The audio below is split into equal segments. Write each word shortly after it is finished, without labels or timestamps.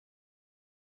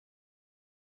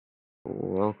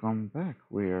Welcome back.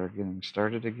 We are getting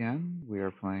started again. We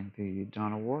are playing the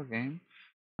Dawn of War game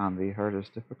on the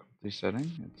hardest difficulty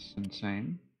setting. It's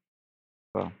insane.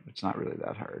 Well, it's not really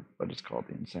that hard, but it's called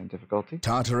the insane difficulty.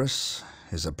 Tartarus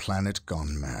is a planet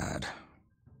gone mad.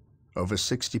 Over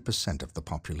 60% of the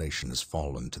population has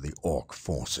fallen to the Orc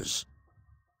forces,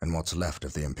 and what's left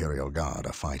of the Imperial Guard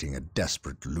are fighting a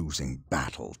desperate losing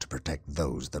battle to protect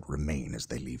those that remain as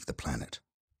they leave the planet.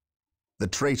 The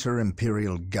traitor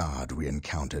Imperial Guard we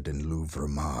encountered in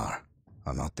Louvre-Mar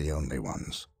are not the only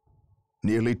ones.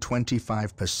 Nearly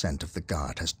 25% of the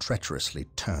Guard has treacherously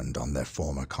turned on their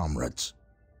former comrades,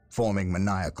 forming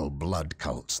maniacal blood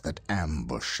cults that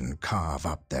ambush and carve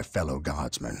up their fellow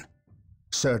Guardsmen.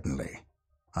 Certainly,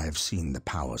 I have seen the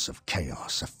powers of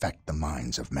chaos affect the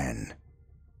minds of men,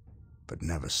 but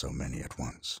never so many at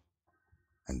once,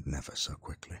 and never so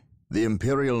quickly. The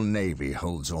Imperial Navy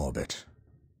holds orbit,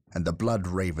 and the Blood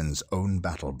Raven's own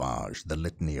battle barge, the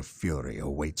Litany of Fury,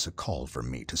 awaits a call from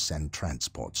me to send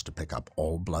transports to pick up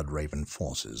all Blood Raven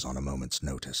forces on a moment's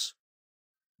notice.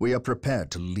 We are prepared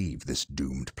to leave this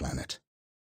doomed planet.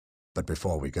 But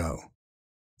before we go,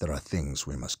 there are things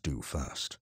we must do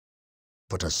first.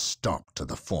 Put a stop to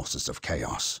the forces of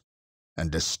chaos,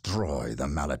 and destroy the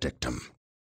Maledictum,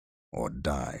 or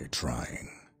die trying.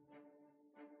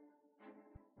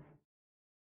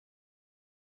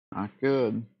 Not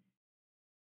good.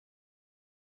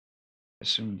 I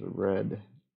assume the red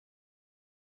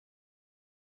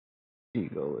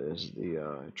eagle is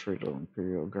the traitor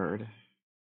Imperial Guard.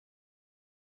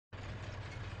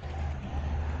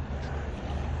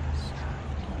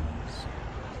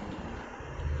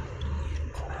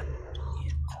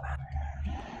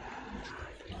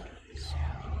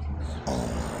 All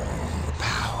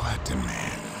power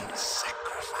demands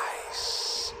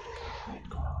sacrifice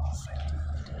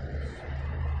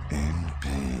and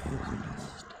pain.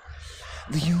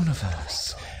 The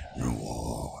universe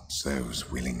rewards those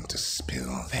willing to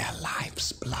spill their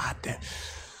life's blood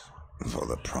for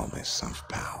the promise of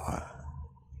power.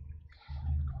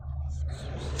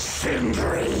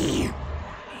 Sindri!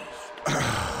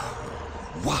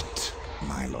 What,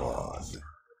 my lord?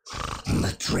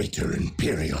 The traitor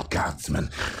Imperial Guardsmen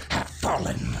have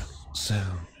fallen. So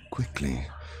quickly.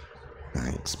 I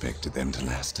expected them to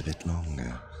last a bit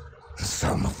longer.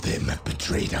 Some of them have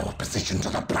betrayed our opposition to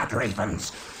the Blood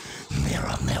Ravens. They're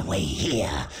on their way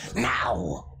here,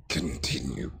 now.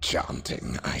 Continue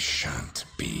chanting. I shan't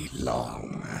be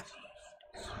long.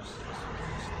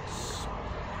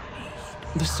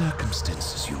 The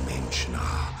circumstances you mention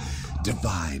are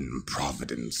divine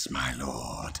providence, my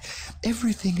lord.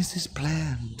 Everything is as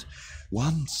planned.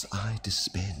 Once I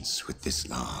dispense with this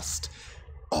last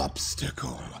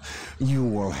obstacle, you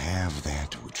will have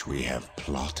that which we have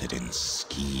plotted and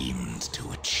schemed to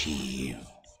achieve.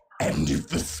 And if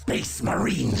the Space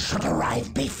Marine should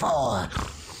arrive before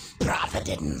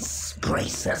Providence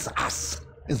graces us,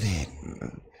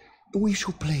 then we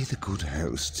shall play the good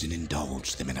hosts and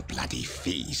indulge them in a bloody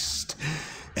feast.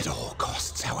 At all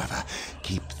costs, however,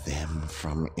 keep them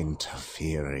from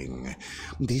interfering.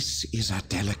 This is a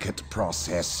delicate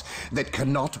process that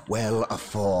cannot well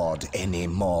afford any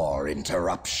more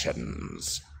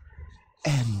interruptions.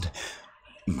 And,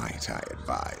 might I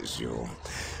advise you,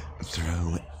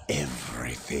 throw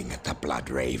everything at the Blood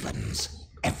Ravens.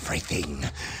 Everything.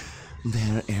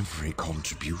 Their every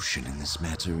contribution in this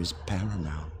matter is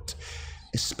paramount,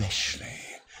 especially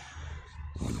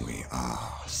when we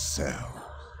are so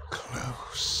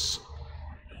close.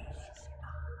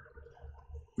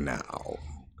 Now,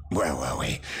 where were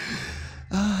we?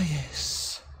 Ah,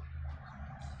 yes.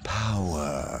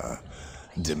 Power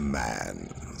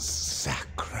demands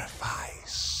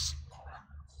sacrifice.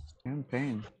 And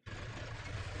pain.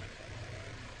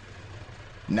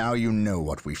 Now you know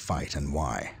what we fight and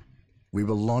why. We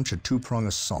will launch a two-prong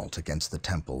assault against the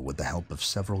temple with the help of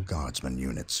several guardsman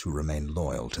units who remain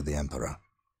loyal to the Emperor.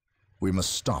 We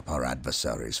must stop our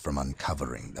adversaries from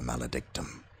uncovering the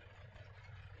Maledictum.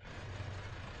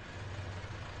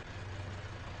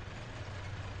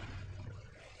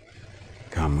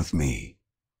 Come with me.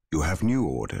 You have new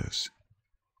orders.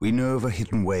 We know of a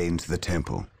hidden way into the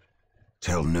temple.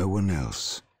 Tell no one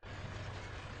else.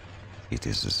 It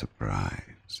is a surprise.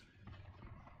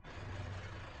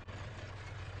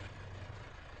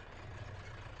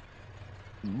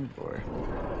 Oh boy.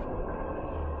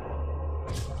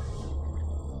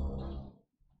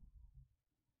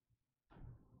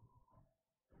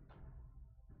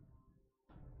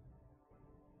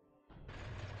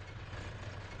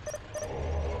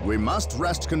 We must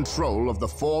wrest control of the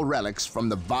 4 relics from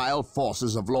the vile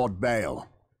forces of Lord Baal.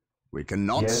 We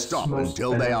cannot Yes, stop most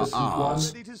until they are beneficent one.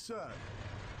 ours. Ready to serve.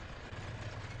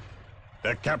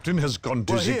 The captain has gone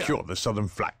to We're here. secure the southern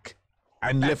flank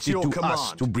and At left it your to us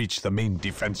command. to breach the main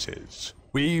defenses.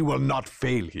 We will not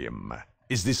fail him.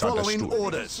 Is this Following understood?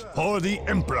 orders. For the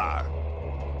Emperor.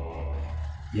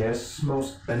 Yes,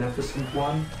 most beneficent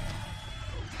one.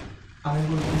 I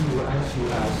will do as you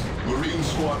ask. Marine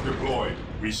squad deployed.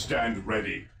 We stand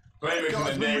ready. Claim it in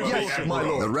the name of Yes, the my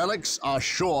Emperor. lord. The relics are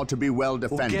sure to be well We'll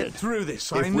defended. get through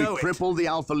this, If I we know it. cripple the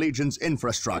Alpha Legion's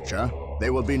infrastructure,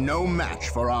 they will be no match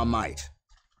for our might.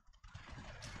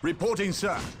 Reporting,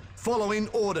 sir. Following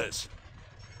orders.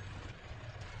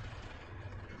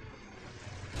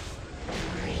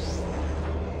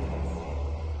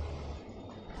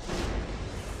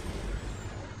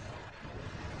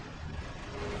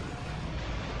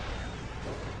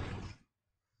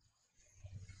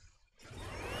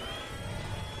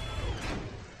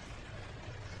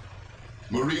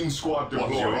 Marine squad deployed.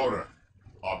 What's your order?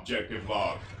 Objective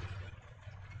log.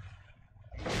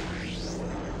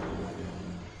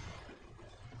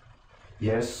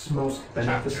 Yes, most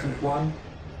beneficent one.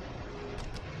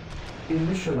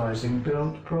 Initializing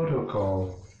build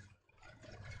protocol.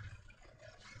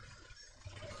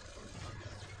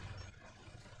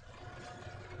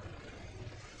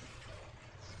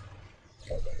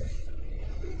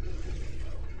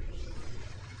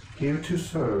 Here to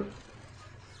serve.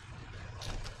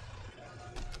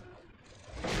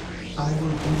 I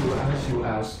will do as you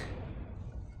ask.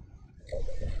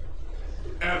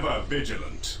 Ever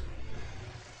vigilant.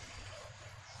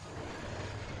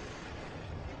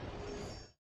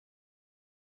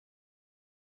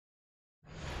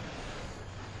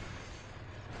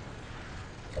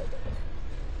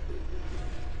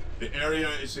 The area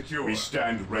is secure. We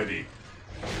stand ready.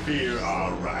 Fear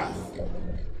our wrath.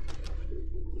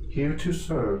 Here to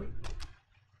serve.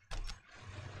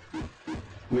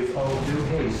 With all due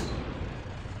haste.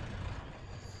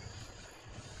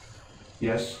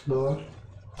 Yes, Lord.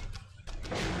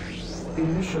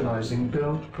 Initializing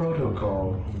build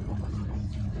protocol.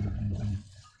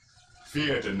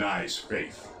 Fear denies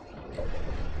faith.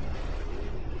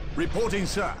 Reporting,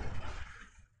 sir.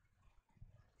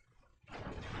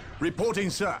 Reporting,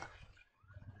 sir.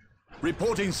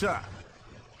 Reporting, sir.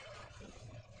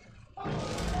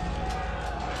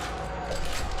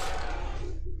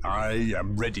 I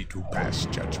am ready to pass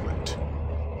judgment.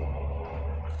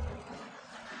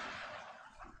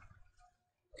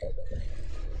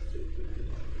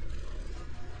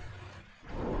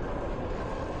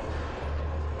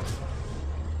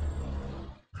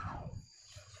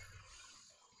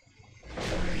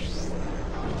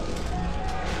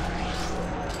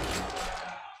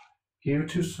 Here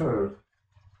to serve.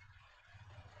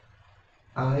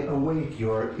 I await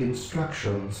your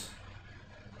instructions.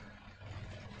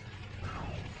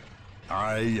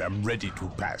 I am ready to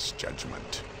pass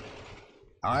judgment.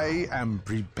 I am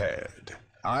prepared.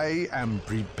 I am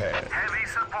prepared. Heavy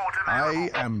support I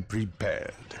available. am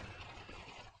prepared.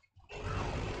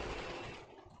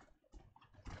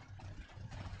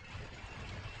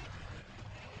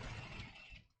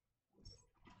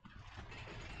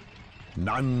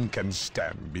 None can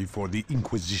stand before the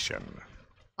Inquisition.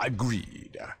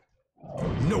 Agreed.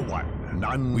 No one,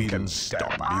 none can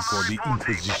stand before the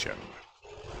Inquisition.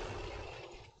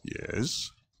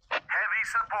 Yes? Heavy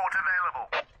support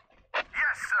available.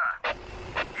 Yes, sir.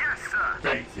 Yes, sir.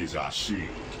 Faith is our shield.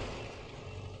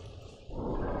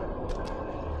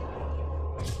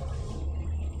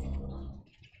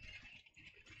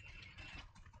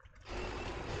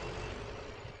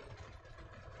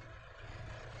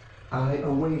 I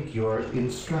await your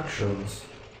instructions.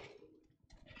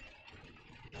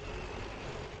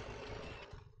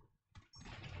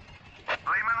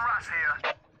 Lehman Russ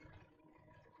here.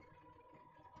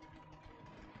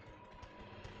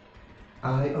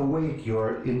 I await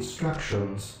your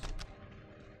instructions.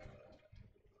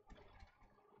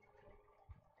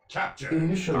 Capture. I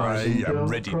Initializing am build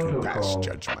ready to pass protocol.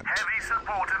 judgment. Heavy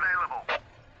support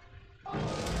available.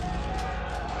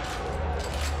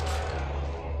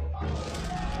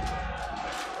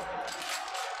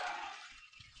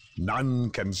 None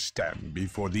can stand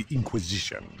before the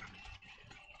Inquisition.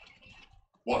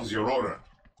 What is your order?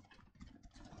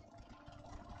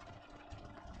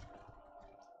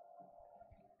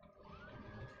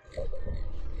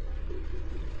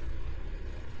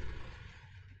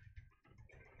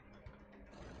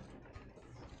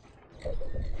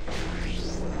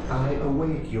 I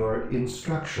await your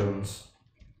instructions.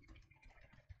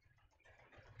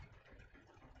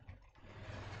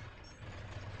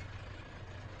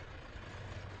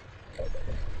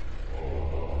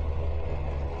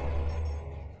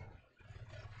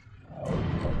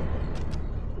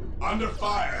 Under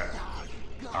fire.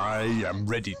 I am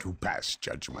ready to pass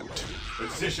judgment.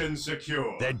 Position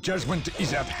secure. Their judgment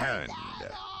is at hand.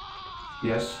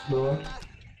 Yes, Lord.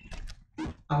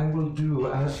 I will do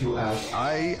as you ask.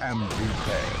 I am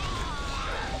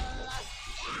prepared.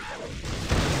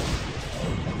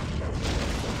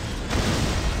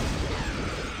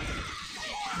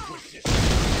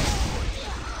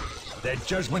 Their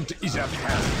judgment is at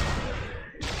hand.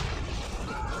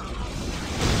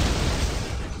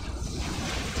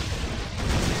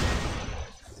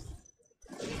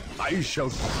 I shall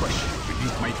crush you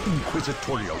beneath my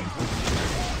inquisitorial boot.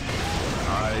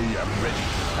 I am ready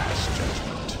to pass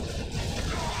judgment.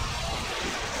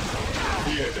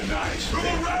 Fear denies. To the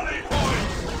rally point!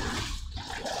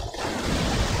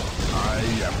 I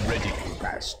am ready to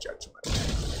pass judgment.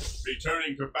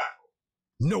 Returning to battle.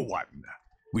 No one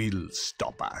will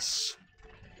stop us.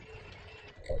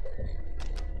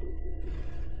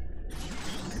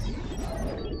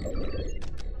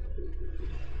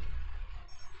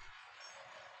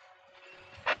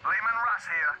 Lehman Russ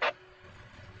here.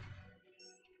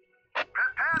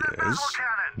 Prepare the battle Yes,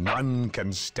 cannon. none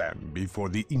can stand before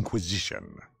the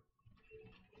Inquisition.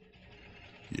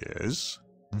 Yes,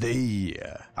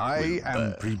 I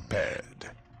am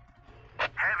prepared.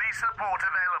 Heavy support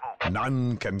available.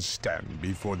 None can stand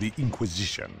before the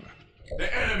Inquisition.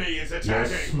 The enemy is Yes,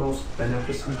 attacking. most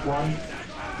beneficent one.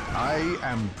 I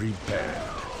am prepared.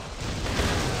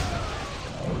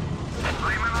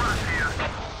 Lehman Russ here.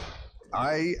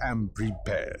 I am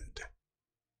prepared.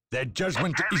 Their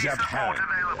judgment is Heavy at support hand.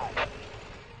 available.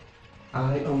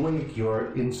 I await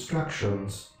your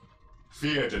instructions.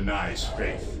 Fear denies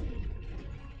faith.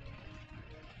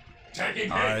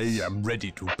 Taking I hits. am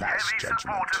ready to pass Heavy judgment.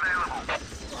 support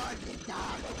available.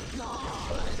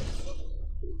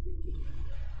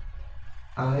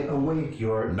 I await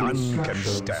your None can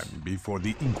instructions. stand before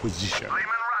the Inquisition. Lehman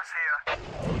Russ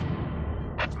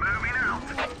here. Moving out.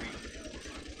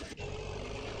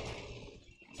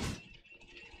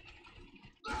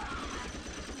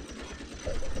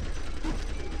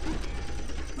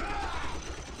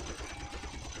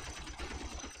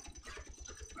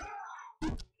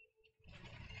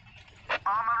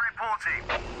 Armor reporting.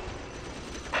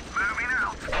 Moving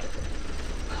out.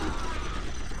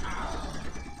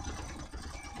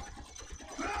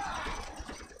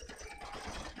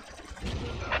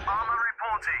 Armor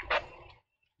reporting.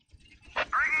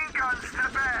 Bringing guns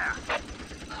to bear.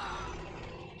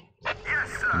 Yes,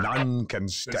 sir. None can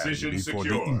stand Position before the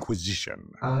secure.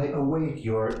 Inquisition. I await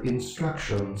your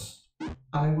instructions.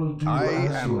 I will do I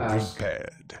as am you ask.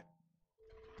 prepared.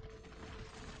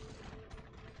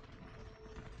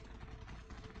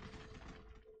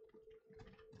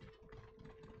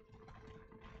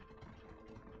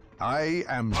 I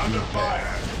am Under prepared.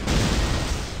 fire.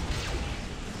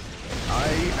 I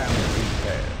am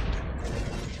prepared.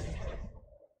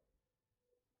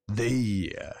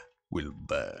 They will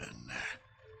burn.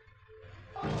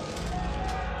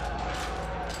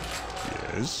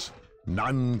 Yes,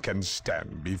 none can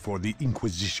stand before the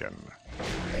Inquisition.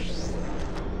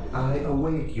 I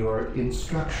await your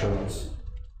instructions.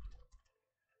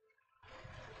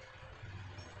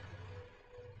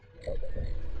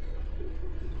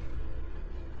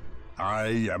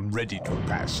 I am ready to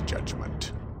pass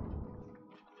judgment.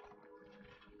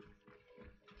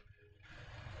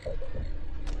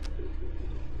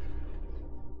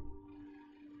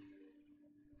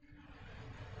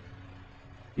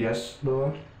 Yes,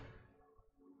 Lord?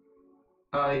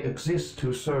 I exist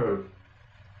to serve.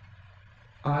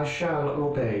 I shall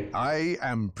obey. I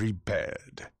am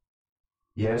prepared.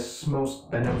 Yes, most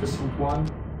beneficent one.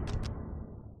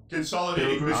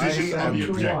 Consolidating Pilgrimage position on the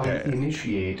to objective. one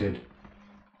initiated.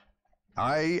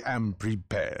 I am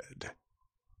prepared.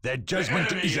 Their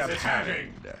judgment enemy is is at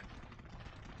attacking. hand.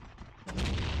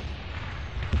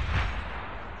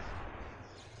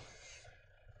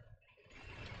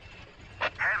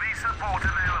 Heavy support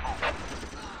available.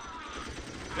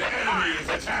 The enemy is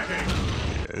attacking.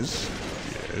 Yes,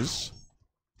 yes.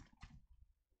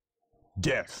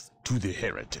 Death to the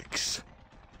heretics.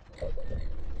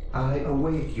 I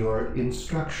await your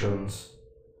instructions.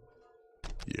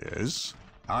 Yes,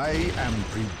 I am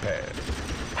prepared.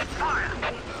 Fire!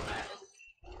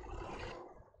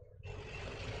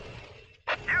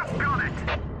 You've got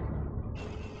it!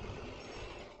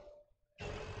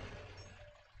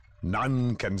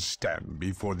 None can stand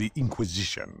before the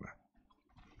Inquisition.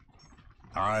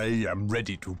 I am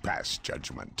ready to pass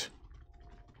judgment.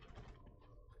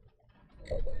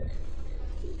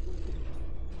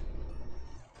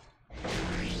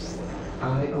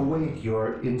 I await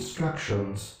your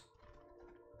instructions.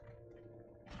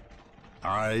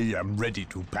 I am ready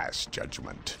to pass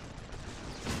judgment.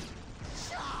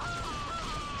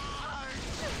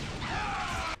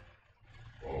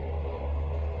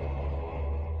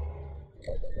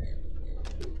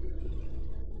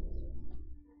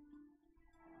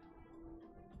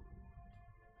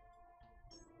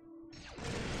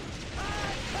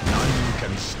 None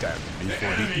can stand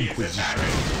before the Inquisition.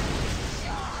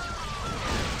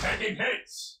 Taking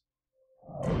hits!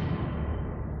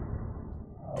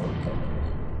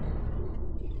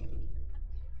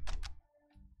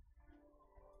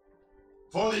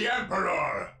 For the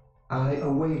Emperor! I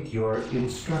await your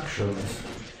instructions.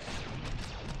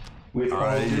 With all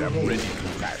I due am haste. ready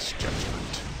to pass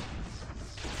judgment.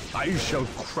 I shall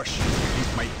crush you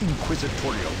with my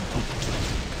inquisitorial boot.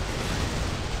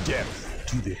 Death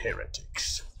to the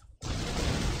heretics.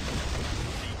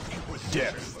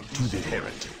 Death to the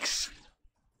heretics.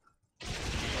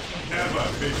 Ever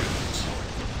vigilant.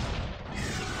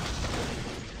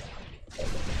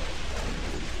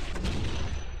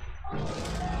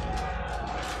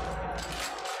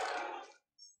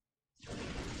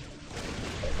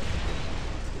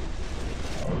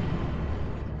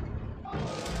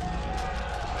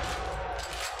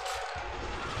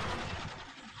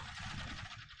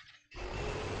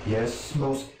 Yes,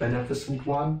 most beneficent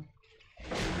one.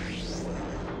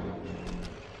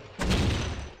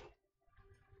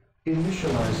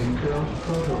 Initializing build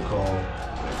protocol.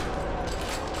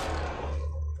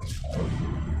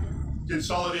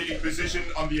 Consolidating position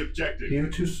on the objective. Here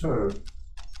to serve.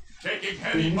 Taking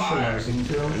heavy fire. Initializing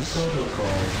build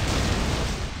protocol.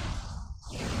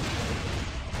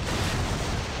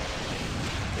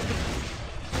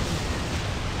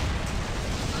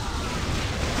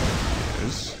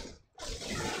 Yes.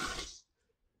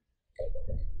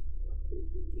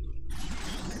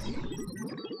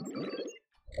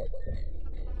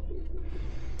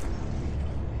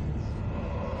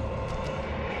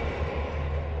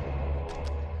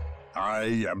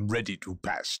 I am ready to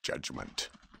pass judgment.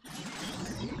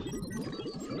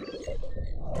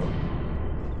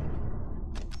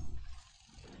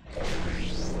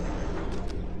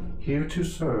 Here to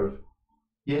serve.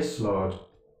 Yes, Lord.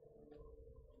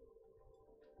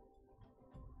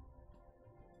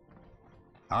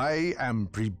 I am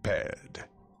prepared.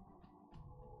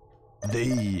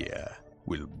 They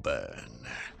will burn.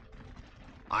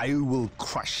 I will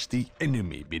crush the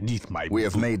enemy beneath my We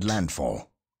have boot. made landfall.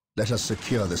 Let us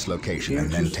secure this location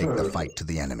and then take the fight to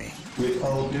the enemy. With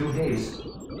all due haste.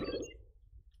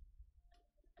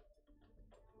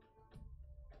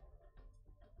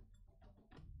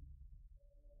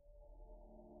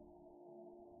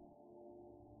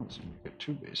 So we get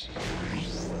 2 bases.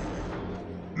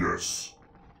 Yes.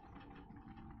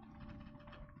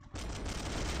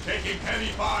 Taking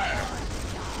heavy fire.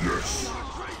 Yes.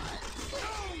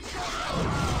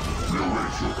 We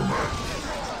await your command.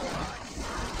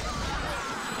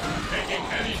 Taking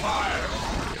heavy fire.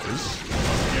 Yes.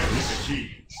 Objective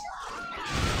achieved.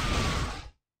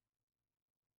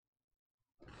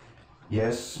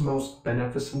 Yes, most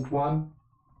beneficent one.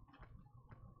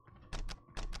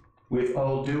 With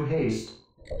all due haste.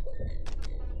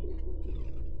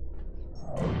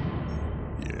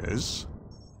 Yes.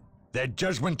 Their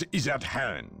judgment is at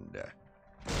hand.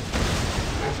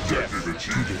 Objective To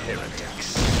achieved. the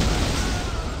heretics.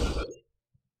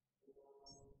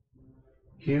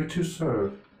 Here to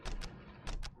serve.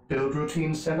 Build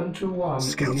routine 721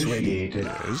 Scouts ready. initiated.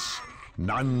 Yes.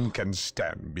 None can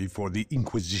stand before the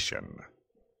Inquisition.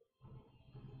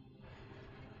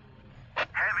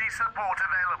 Heavy support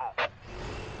available.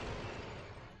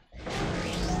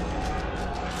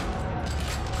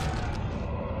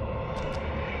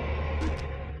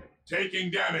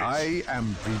 Taking damage. I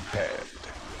am prepared.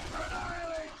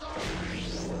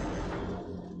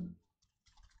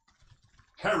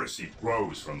 Heresy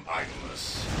grows from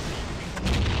idleness.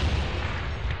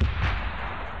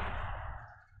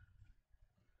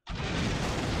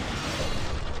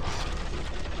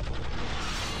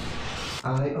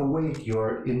 I await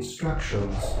your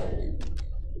instructions.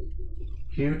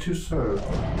 Here to serve.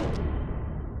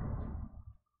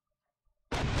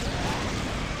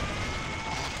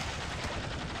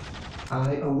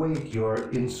 I await your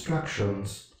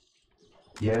instructions.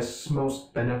 Yes,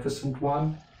 most beneficent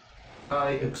one.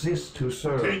 I exist to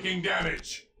serve. Taking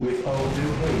damage. With all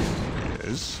due haste.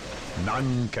 Yes.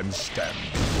 None can stand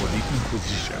before the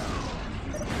Inquisition.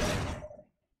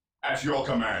 At your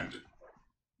command.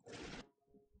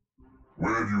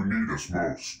 Where do you need us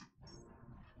most?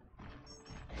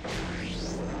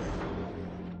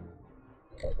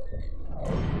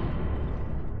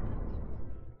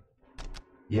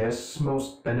 Yes,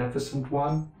 most beneficent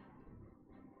one.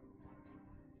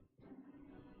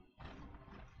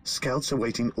 Scouts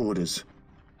awaiting orders.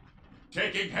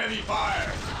 Taking heavy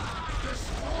fire!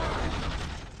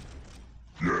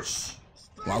 Yes.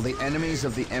 While the enemies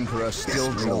of the Emperor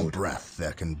still draw breath,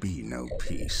 there can be no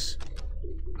peace.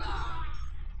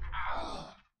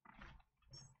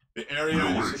 The area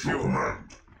is secure.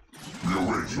 We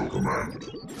await your command.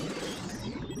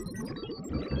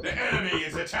 The enemy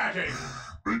is attacking!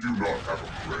 They do not have a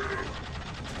prayer.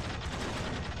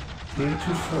 Here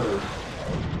to serve.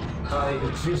 I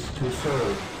exist to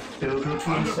serve. Build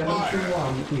routine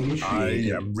 721 initiated.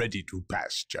 I am ready to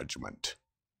pass judgment.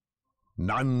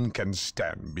 None can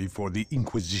stand before the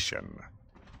Inquisition.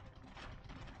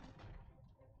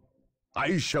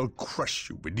 I shall crush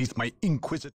you beneath my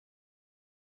inquisitorial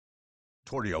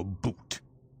boot.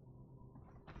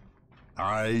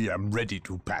 I am ready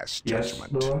to pass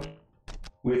judgment. Yes, Lord.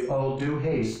 With all due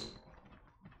haste.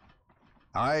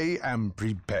 I am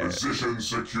prepared. Position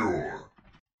secure.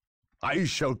 I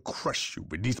shall crush you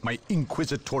beneath my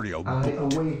inquisitorial boot. I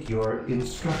await your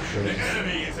instructions. The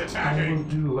enemy is I will attacking!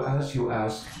 do as you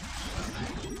ask.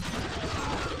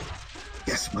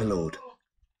 Yes, my lord.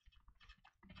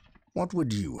 What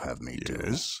would you have me do?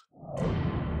 Yes?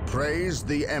 Praise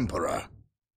the Emperor.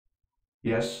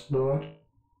 Yes, Lord.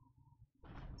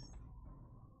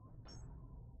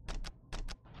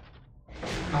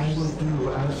 I will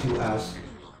do as you ask.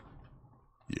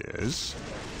 Yes?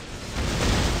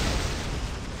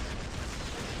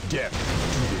 Death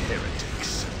to the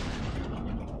heretics.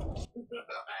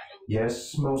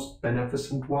 Yes, most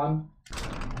beneficent one.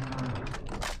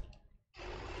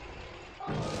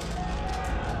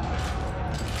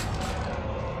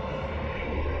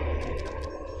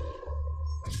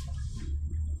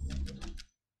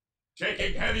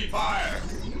 Taking heavy fire!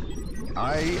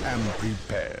 I am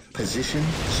prepared. Position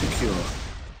secure.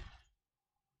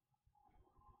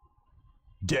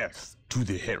 Death to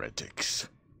the heretics.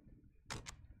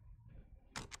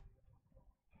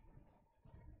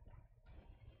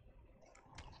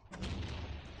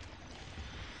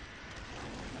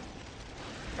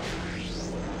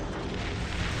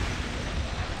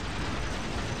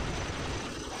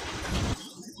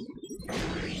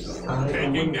 I Taking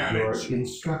await your damage.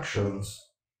 instructions.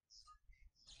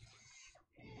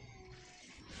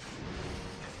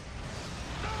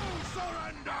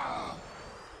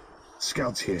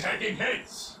 Scouts here. Taking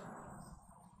hits!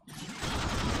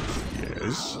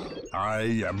 Yes? I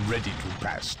am ready to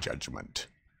pass judgment.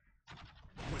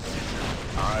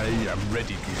 I am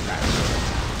ready to pass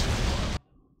judgment.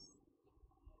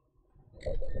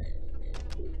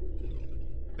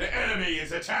 The enemy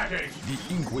is attacking!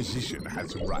 The Inquisition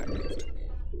has arrived.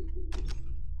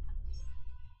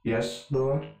 Yes,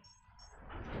 Lord.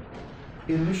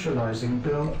 Initializing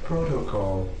build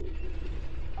protocol.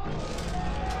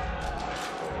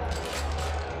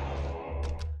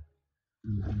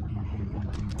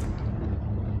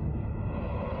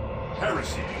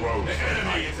 Heresy grows. The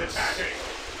enemy is attacking!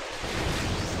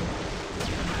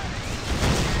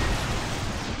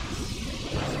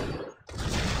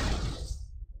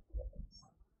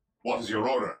 What is your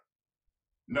order?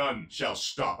 None shall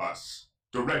stop us.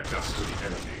 Direct us to the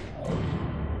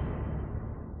enemy.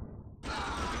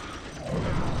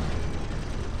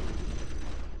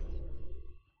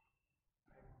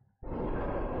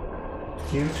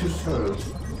 Here to serve.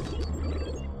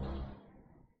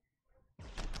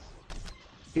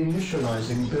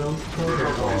 Initializing build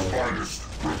protocol. Finest,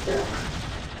 report.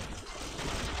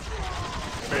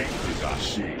 Faith is our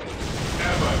shield.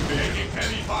 Ever taking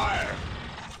heavy fire.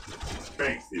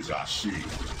 Faith is our shield.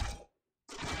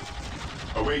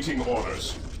 Awaiting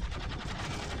orders.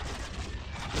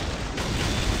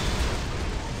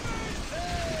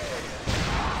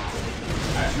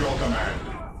 At your command.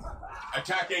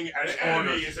 Attacking an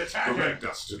enemy is attacking. Direct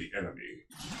us to the enemy.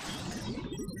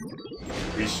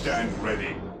 We stand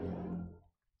ready.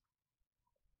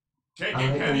 Taking I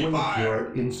heavy await fire.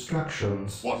 your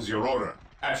instructions. What is your order?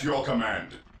 At your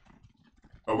command.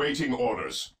 Awaiting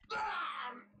orders.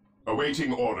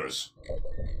 Awaiting orders.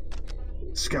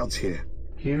 Scouts here.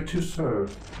 Here to serve.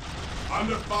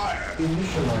 Under fire.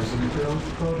 Initializing build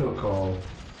protocol.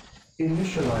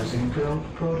 Initializing build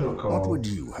protocol. What would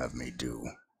you have me do?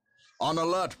 On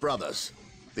alert, brothers.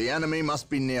 The enemy must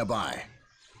be nearby.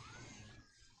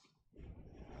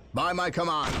 By my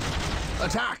command,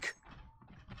 attack!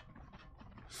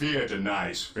 Fear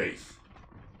denies faith.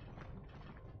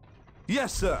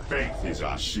 Yes, sir. Faith is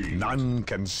our shield. None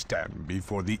can stand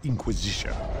before the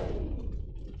Inquisition.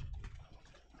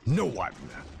 No one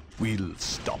will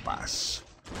stop us.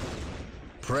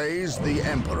 Praise the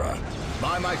Emperor.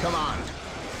 By my command,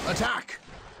 attack!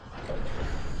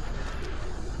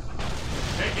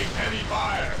 Taking heavy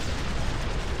fire.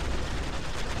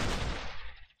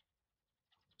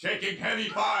 Taking heavy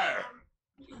fire!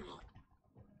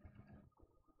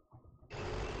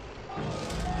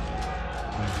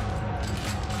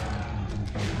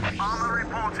 Armor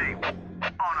reporting.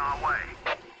 On our way.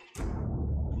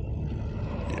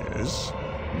 Yes?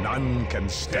 None can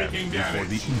stand Taking before damage.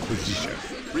 the Inquisition.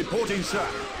 Reporting, sir.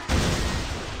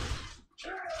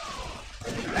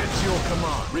 At your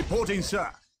command. Reporting,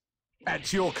 sir.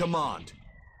 At your command.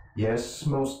 Yes,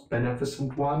 most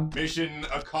beneficent one. Mission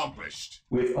accomplished.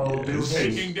 With all due haste.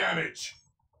 Taking damage.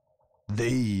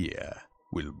 They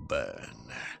will burn.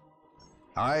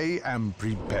 I am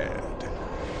prepared.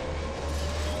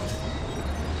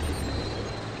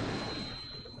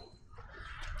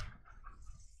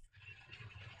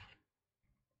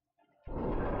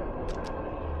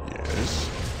 Yes,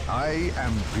 I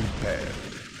am prepared.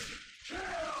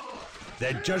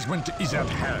 Their judgment is at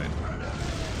hand.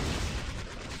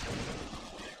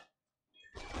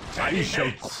 I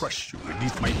shall crush you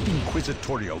beneath my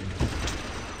inquisitorial boot.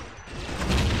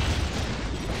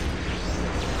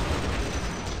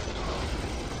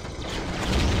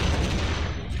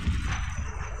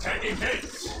 Taking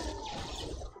hits.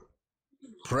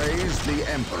 Praise the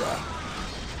Emperor.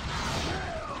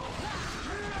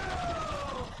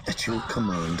 At your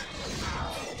command.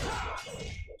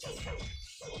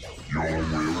 Your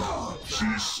will,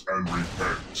 cease and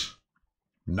repent.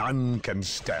 None can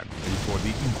stand before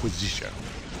the Inquisition.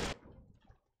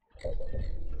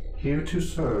 Here to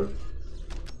serve.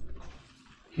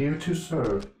 Here to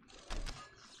serve.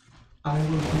 I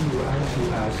will do as you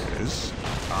ask. Yes,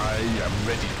 I am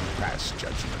ready to pass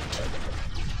judgment.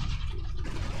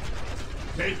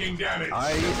 Taking damage.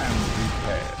 I am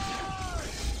prepared.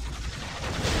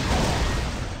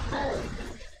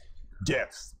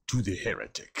 Death to the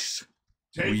heretics.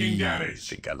 Taking We damage.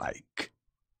 think alike.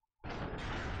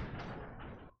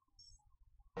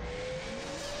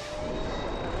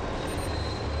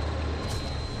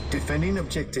 Defending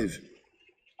objective.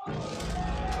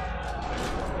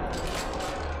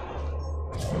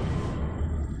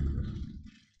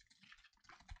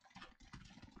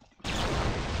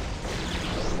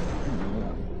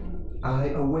 I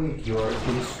await your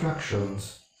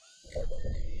instructions.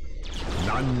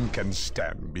 None can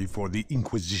stand before the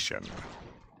Inquisition.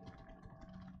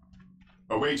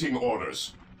 Awaiting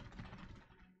orders.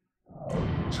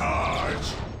 Charge.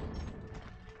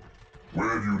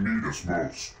 Where do you need us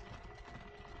most?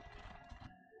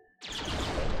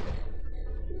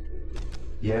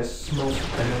 Yes, most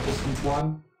beneficent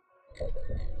one.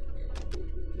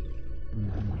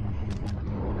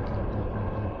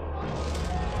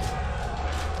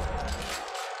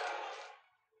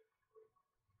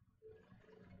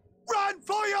 Run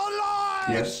for your lives!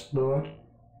 Yes, Lord.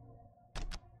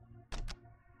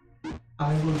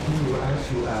 I will do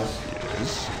as you ask.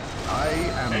 Yes, I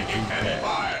am Taking heavy prepared.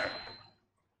 fire.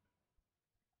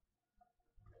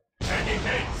 Taking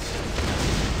hits.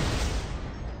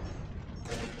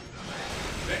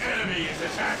 The enemy is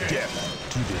attacking. Death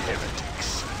to the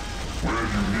heretics. Where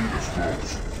do you need us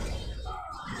most?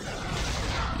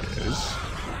 Yes.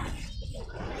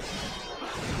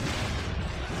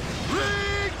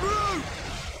 Regroup!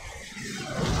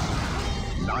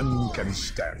 None can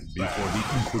stand before the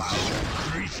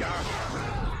Inquisition.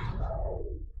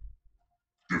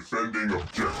 Defending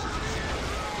objective.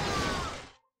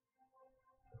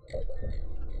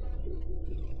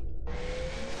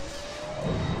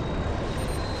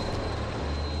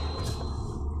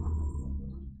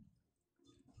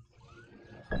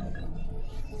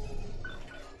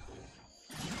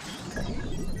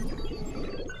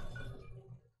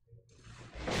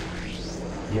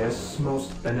 Yes,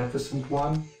 most beneficent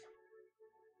one.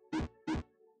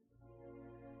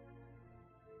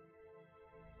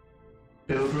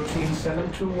 Build routine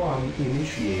 721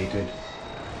 initiated.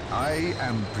 I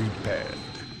am prepared.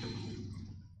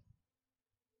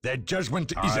 Their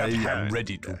judgment is at hand. I am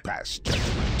ready to pass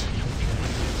judgment.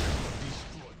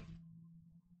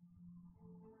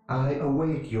 I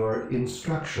await your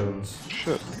instructions.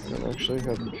 Shit, that actually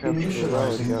hadn't captured the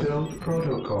Initializing relic yet. build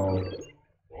protocol.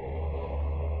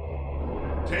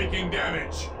 Taking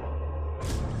damage.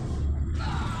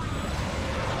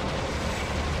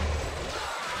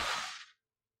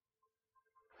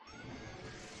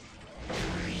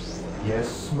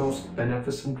 Yes, most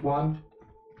beneficent one.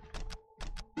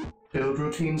 Build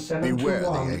routine Beware the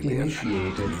 721 alien.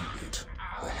 initiated.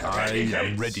 I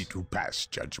am ready to pass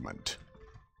judgment.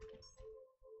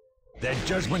 Their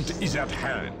judgment is at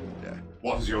hand.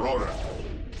 What is your order?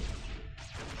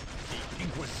 The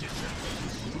Inquisition.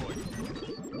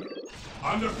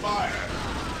 Under fire.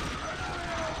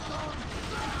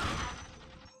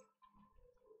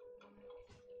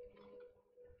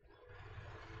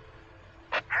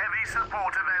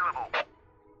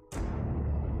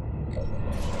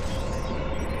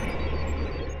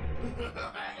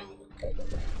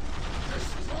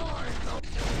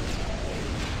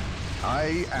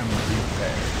 I am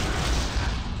prepared.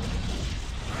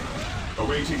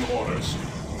 Awaiting orders.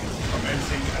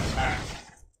 Commencing attack.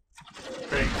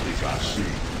 Faith is our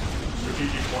shield.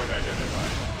 Strategic point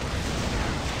identified.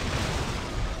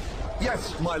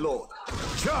 Yes, my lord.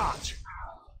 Charge!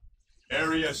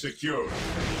 Area secured.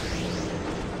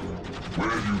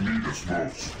 Where you need us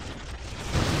most.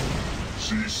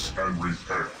 Cease and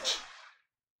repent.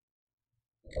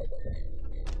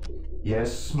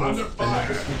 Yes, Under most fire.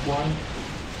 beneficent one.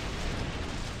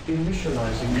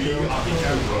 Initializing We build are the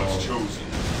protocol. Emperor's chosen.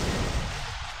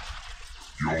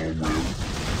 Your will.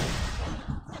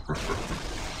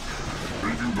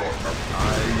 They do not have I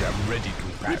am ready to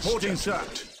pass. Reporting, sir.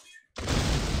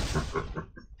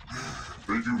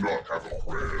 They do not have a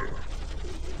prayer.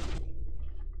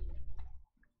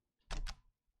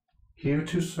 Here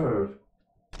to serve.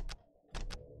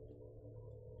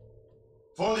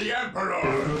 For the Emperor!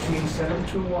 Build routine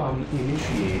 721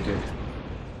 initiated.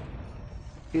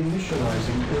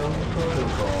 Initializing build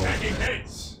protocol. Taking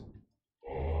hits!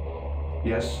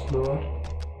 Yes, Lord.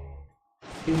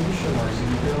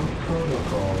 Initializing build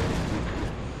protocol.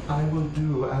 I will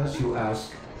do as you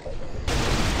ask.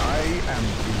 I am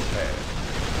prepared.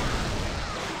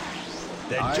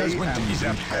 Their I judgment am is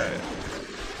at prepared. hand.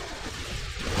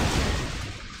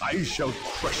 I shall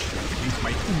crush you beneath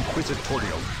my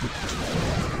inquisitorial foot.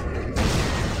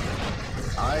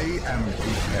 I am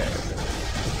prepared.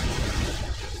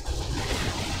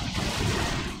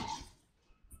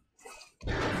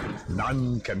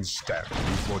 None can stand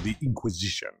before the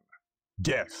Inquisition.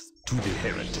 Death to the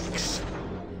heretics.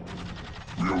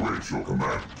 We await your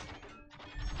command.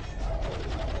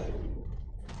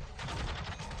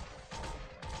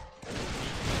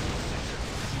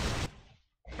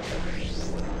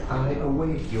 I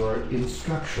await your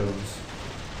instructions.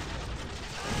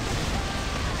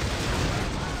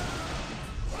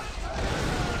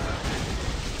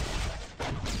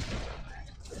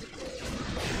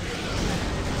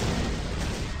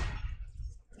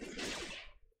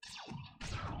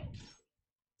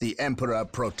 The Emperor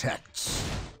protects.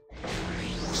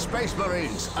 Space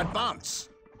Marines, advance!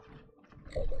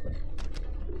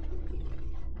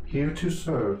 Here to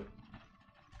serve.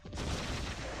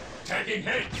 Taking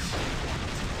hits!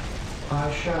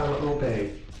 I shall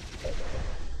obey.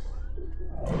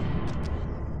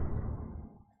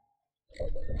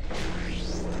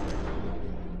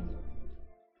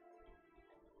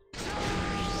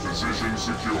 Position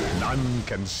secure. None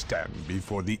can stand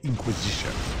before the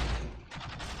Inquisition.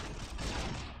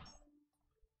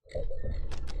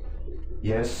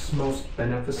 Yes, most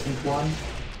beneficent one.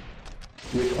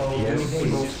 With all yes,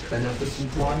 most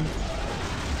beneficent one.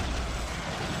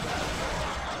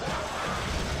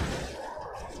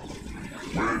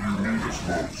 Where you need us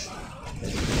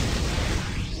most.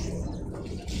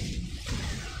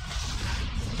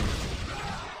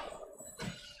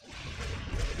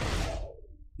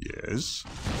 Yes?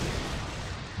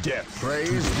 Death.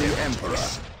 Praise the Emperor.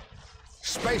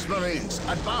 Space Marines,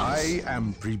 advance! I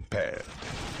am prepared.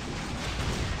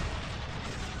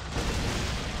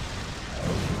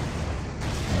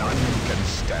 None can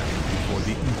stand before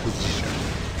the Inquisition.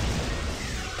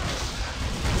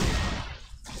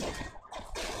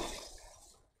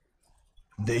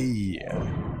 They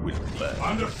will burn.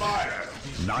 Under fire!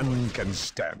 None can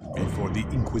stand before the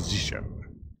Inquisition.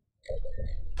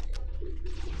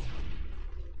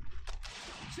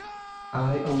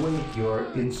 I await your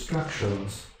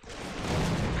instructions.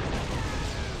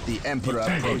 The Emperor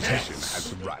Protection protects.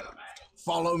 has arrived.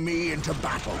 Follow me into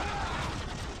battle.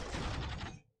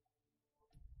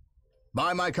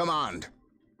 By my command,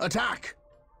 attack!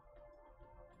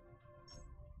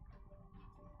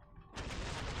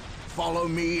 Follow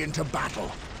me into battle.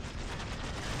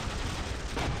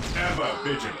 Ever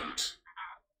vigilant.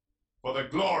 For the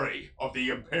glory of the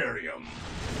Imperium.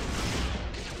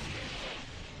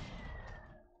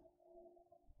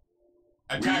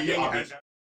 Attacking as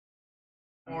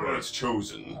orders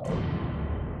chosen.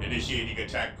 Initiating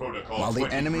attack protocol. While the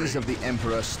 23. enemies of the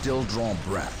Emperor still draw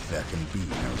breath, there can be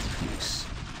no peace.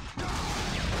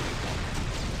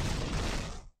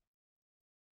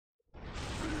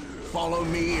 Follow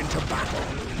me into battle.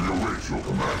 We await your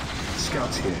command.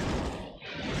 Scouts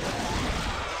here.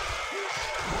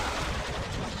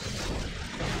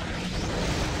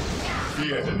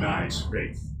 Fear denies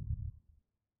faith.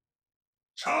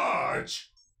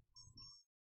 Charge!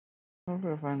 How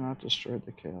have I not destroyed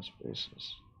the chaos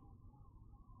bases?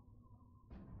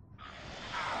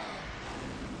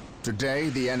 Today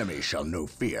the enemy shall know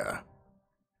fear.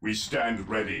 We stand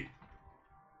ready.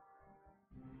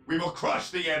 We will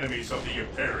crush the enemies of the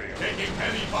Imperium, taking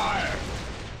heavy fire.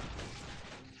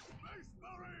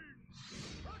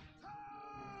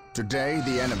 Today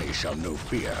the enemy shall know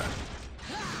fear.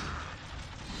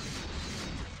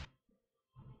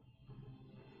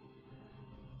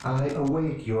 I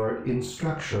await your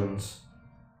instructions.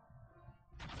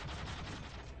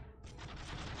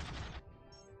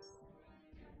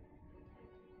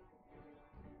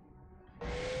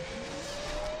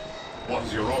 What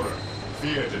is your order?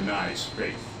 Fear denies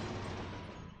faith.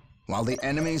 While the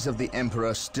enemies of the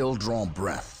Emperor still draw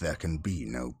breath, there can be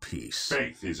no peace.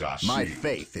 Faith is our My shield.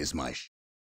 faith is my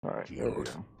Alright, there we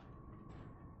go.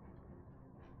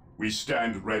 We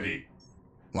stand ready.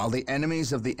 While the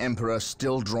enemies of the Emperor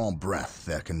still draw breath,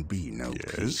 there can be no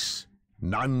peace.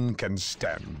 None can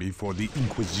stand before the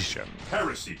Inquisition.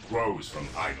 Heresy grows from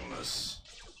idleness.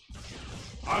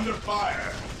 Under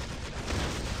fire.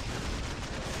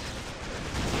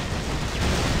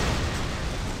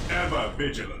 Ever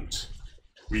vigilant.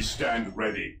 We stand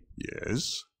ready.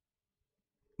 Yes?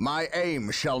 My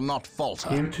aim shall not falter.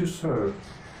 Here to serve.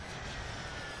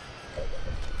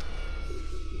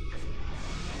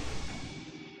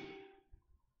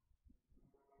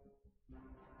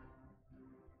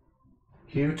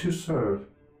 Here to serve.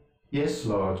 Yes,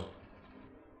 Lord.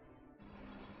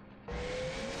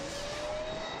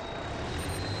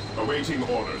 Awaiting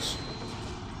orders.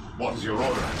 What is your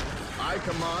order? I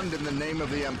command in the name of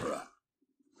the Emperor.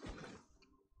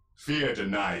 Fear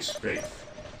denies faith.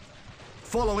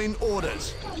 Following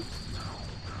orders.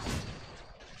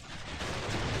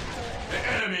 The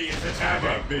enemy is attacking.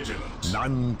 Ever vigilant.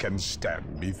 None can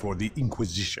stand before the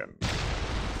Inquisition.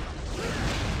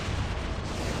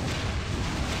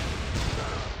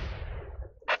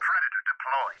 Predator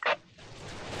deployed.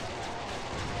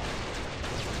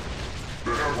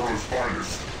 The Emperor's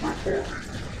finest reporting.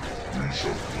 We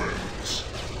shall cleanse.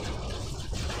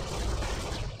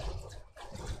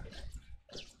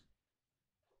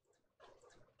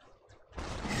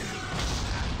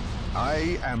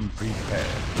 I am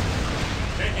prepared.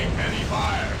 Taking heavy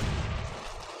fire.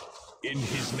 In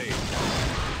his name.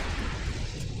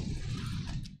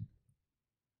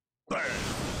 Burn.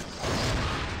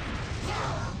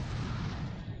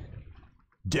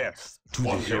 Death to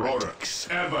What's the your order? heretics.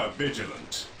 Ever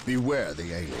vigilant. Beware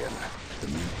the alien, the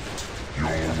mutant.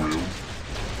 Your will.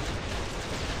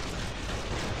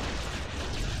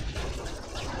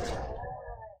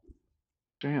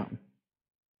 Damn.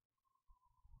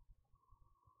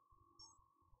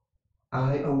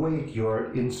 I await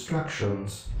your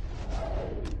instructions.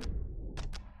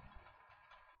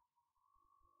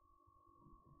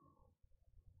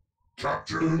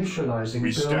 Capture. Initializing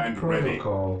We build stand ready.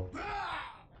 protocol.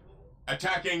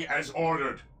 Attacking as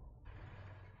ordered.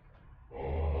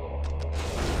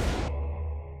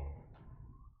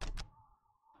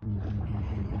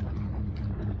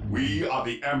 We are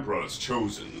the Emperor's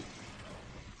chosen.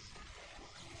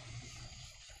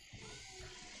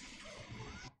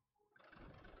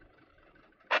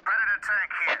 Predator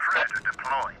tank here. Predator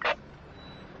deployed.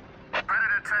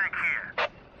 Predator tank here.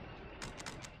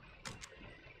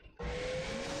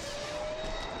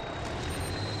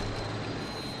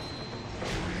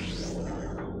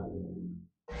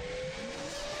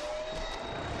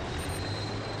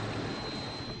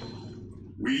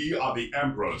 We are the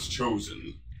Emperor's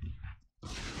chosen.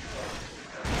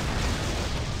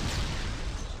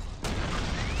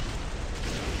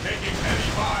 Taking heavy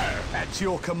fire. At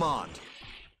your command.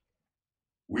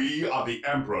 We are the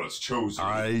Emperor's chosen.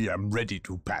 I am ready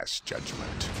to pass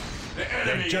judgment. The The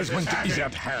enemy judgment is is attacking.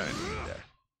 at hand.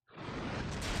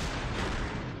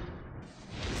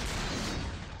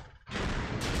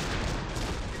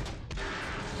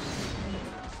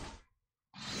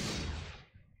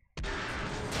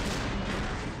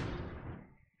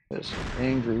 This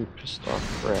angry, pissed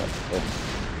off crap.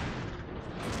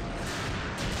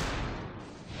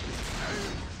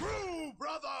 True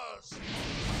brothers.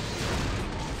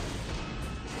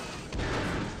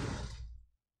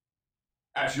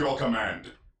 At your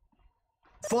command.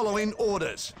 Following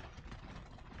orders.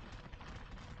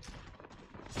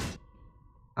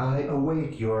 I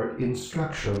await your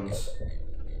instructions.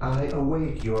 I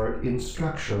await your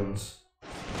instructions.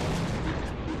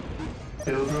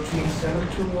 Build routine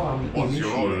 721 What's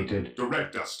your order? initiated.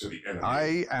 Direct us to the enemy.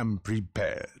 I am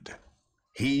prepared.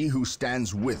 He who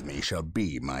stands with me shall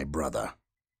be my brother.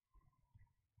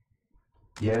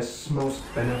 Yes, most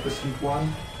beneficent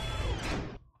one.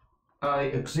 I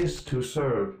exist to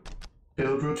serve.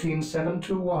 Build routine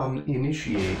 721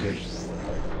 initiated.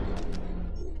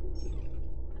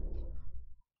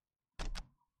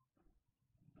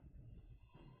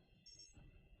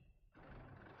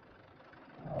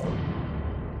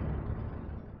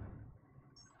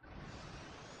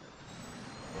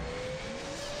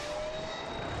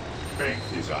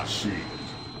 our shield.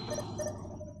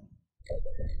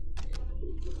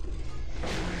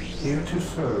 Here to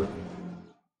serve.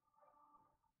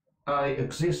 I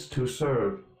exist to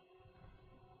serve.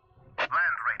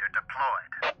 Land Raider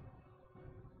deployed.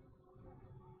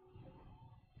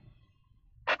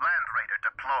 Land Raider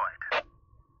deployed.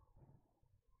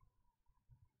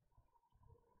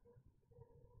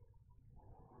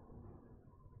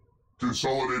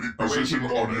 Consolidating position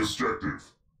on the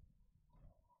objective.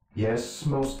 Yes,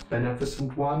 most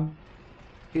beneficent one.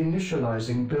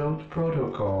 Initializing build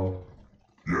protocol.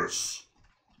 Yes.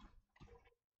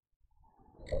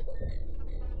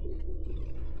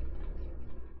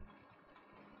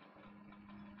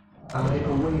 I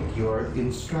await your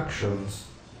instructions.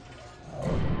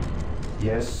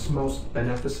 Yes, most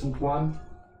beneficent one.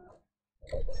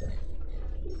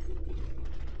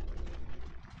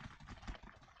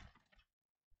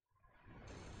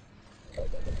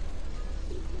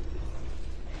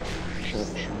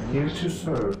 Here to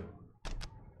serve.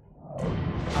 I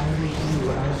will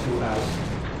do as you ask.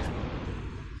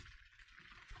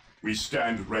 We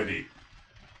stand ready.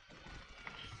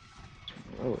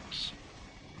 Relics.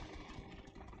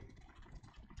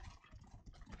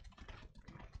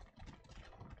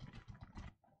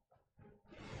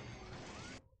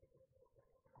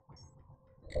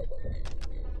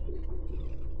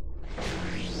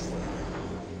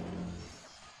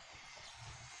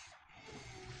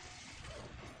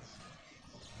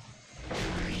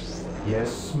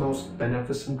 Yes, most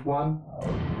beneficent one.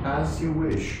 As you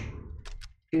wish.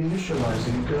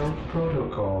 Initializing build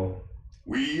protocol.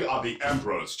 We are the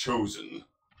Emperor's chosen.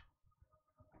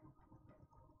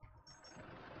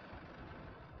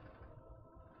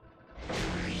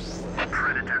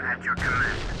 Predator at your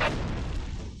command.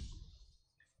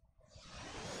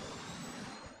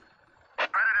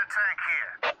 Predator tank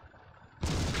here.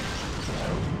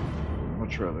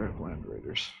 Much rather have Land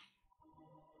Raiders.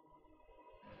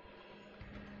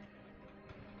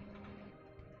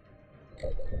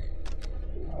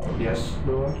 Yes,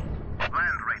 Lord.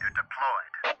 Land Raider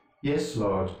deployed. Yes,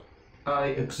 Lord. I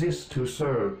exist to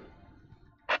serve.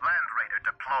 Land Raider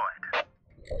deployed.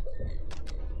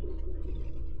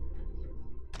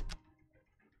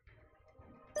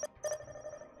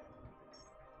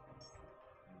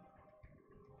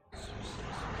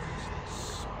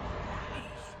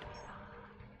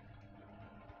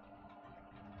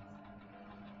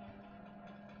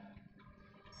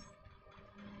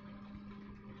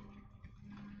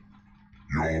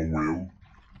 Your will?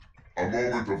 A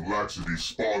moment of laxity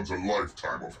spawns a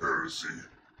lifetime of heresy.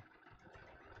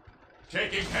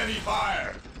 Taking heavy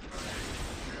fire.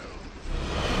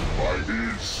 By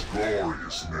his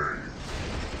glorious name.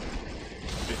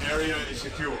 The area is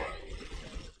secure.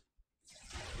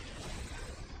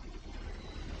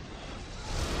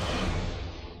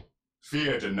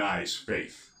 Fear denies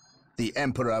faith. The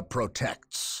Emperor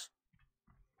protects.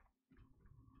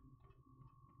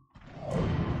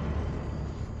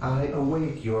 I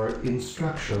await your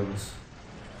instructions.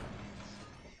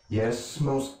 Yes,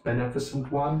 most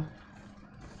beneficent one.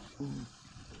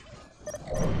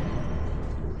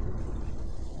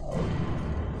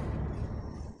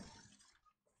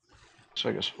 So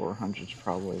I guess 400 is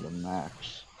probably the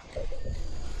max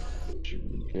that you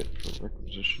can get for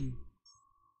requisition.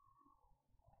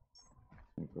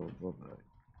 Go above that.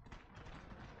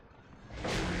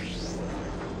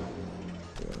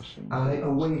 I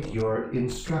await your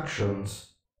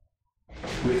instructions.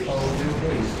 With all due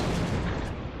haste.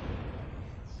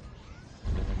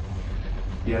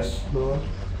 Yes, Lord.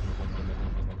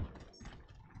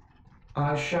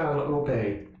 I shall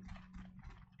obey.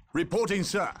 Reporting,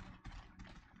 sir.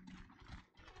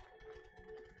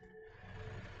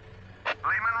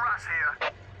 Lehman Russ here.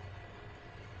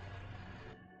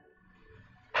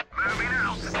 Moving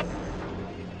out.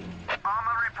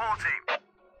 Armor reporting.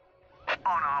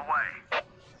 On our way.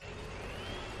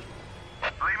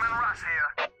 Lehman Russ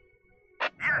here.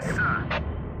 Yes, sir.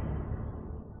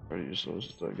 Try to use those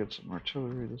to get some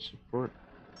artillery to support.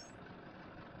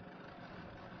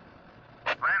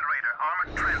 Land Raider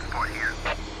armored transport here.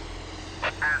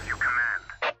 As you command.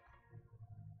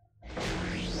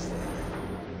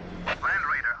 Land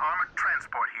Raider armored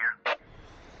transport here.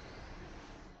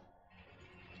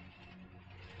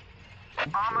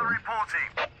 Armor reporting.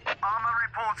 Armor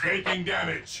reporting. Taking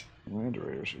damage. Land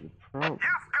Raiders are the pro. You've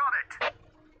got it.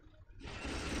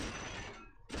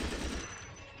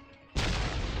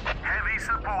 Heavy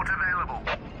support available.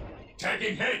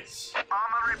 Taking hits.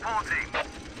 Armor reporting.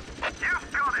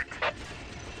 You've got it.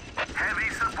 Heavy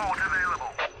support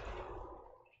available.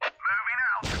 Moving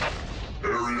out.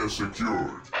 Area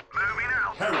secured. Moving out.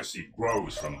 Heresy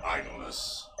grows from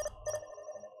idleness.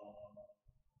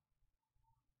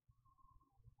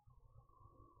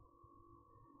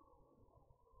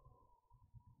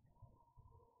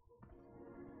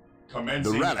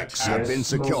 The relics have been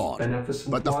secured,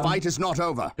 but the fight is not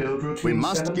over. We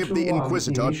must give the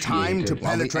Inquisitor time to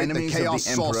penetrate the Chaos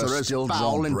Sorcerer's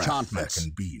foul enchantments. There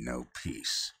can be no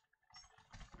peace.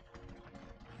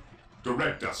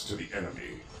 Direct us to the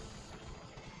enemy.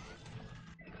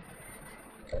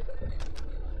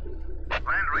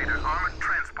 Land Raider armored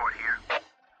transport here.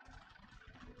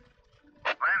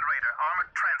 Land Raider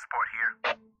armored transport here.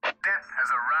 Death has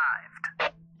arrived.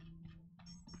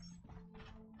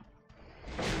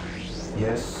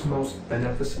 Yes, most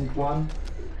beneficent one.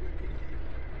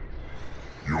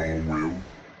 Your will?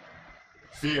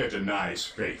 Fear denies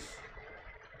faith.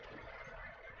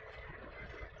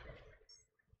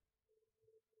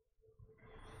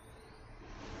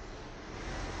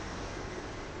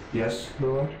 Yes,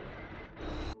 Lord.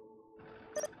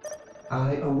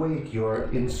 I await your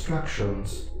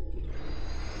instructions.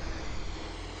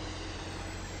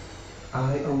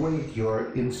 I await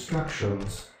your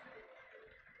instructions.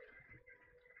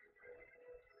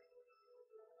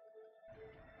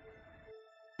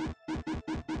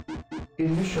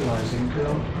 Initializing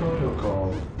build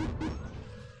protocol.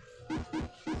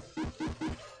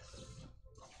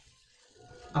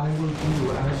 I will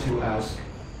do as you ask.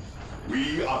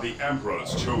 We are the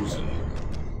Emperor's chosen.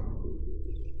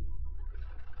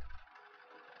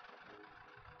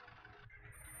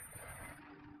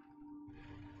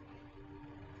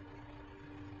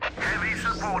 Heavy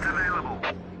support available.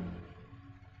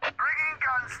 Bringing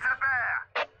guns to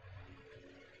bear.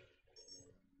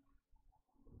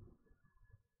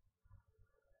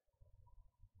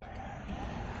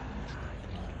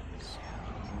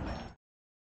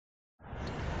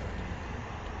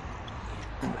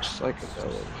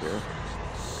 Psychedelic here.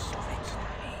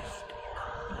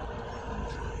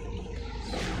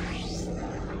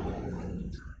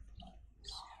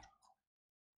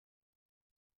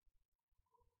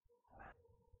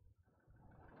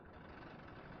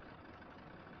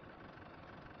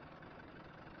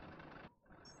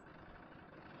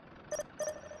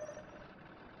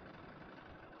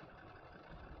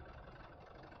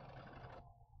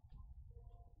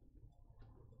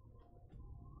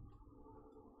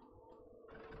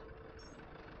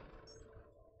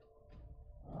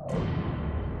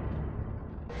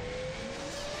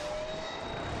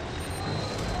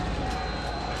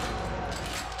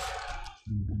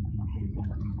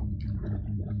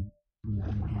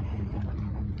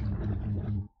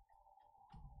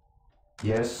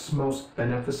 Yes, most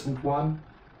beneficent one.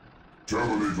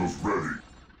 Terminators ready.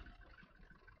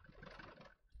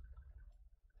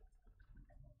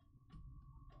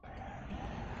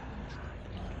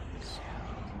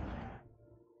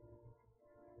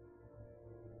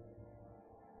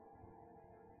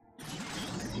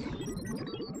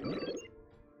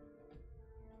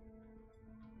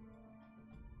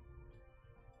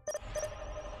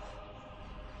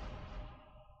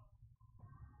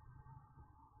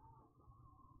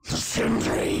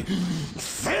 Finlay!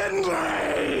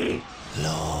 Finlay!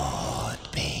 Lord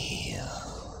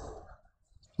Bale.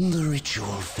 The ritual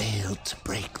failed to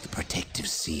break the protective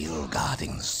seal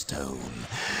guarding the stone.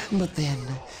 But then,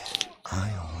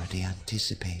 I already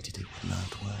anticipated it would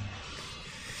not work.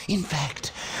 In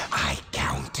fact, I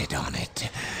counted on it.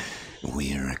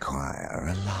 We require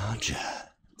a larger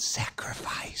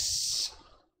sacrifice.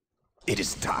 It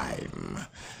is time.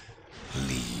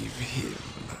 Leave him.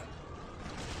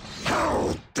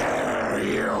 How dare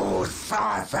you,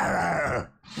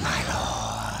 sorcerer! My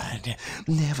lord,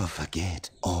 never forget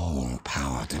all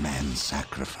power demands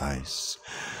sacrifice.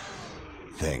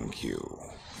 Thank you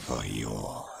for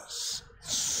yours.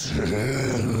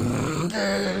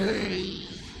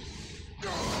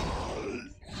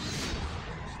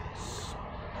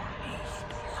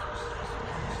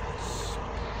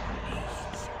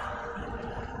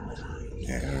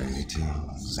 There it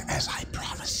is, as I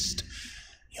promised.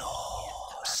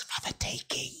 Yours for the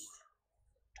taking.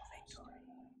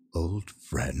 Old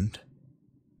friend?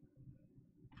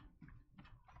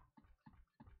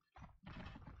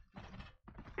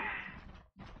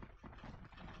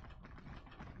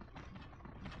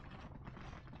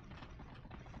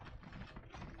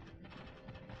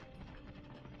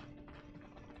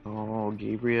 Oh,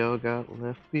 Gabriel got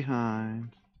left behind.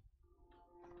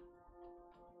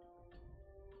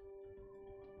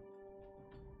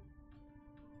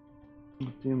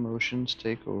 Let the emotions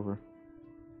take over.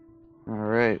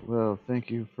 Alright, well, thank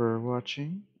you for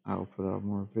watching. I'll put out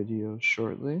more videos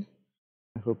shortly.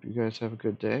 I hope you guys have a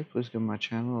good day. Please give my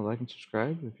channel a like and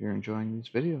subscribe if you're enjoying these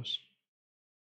videos.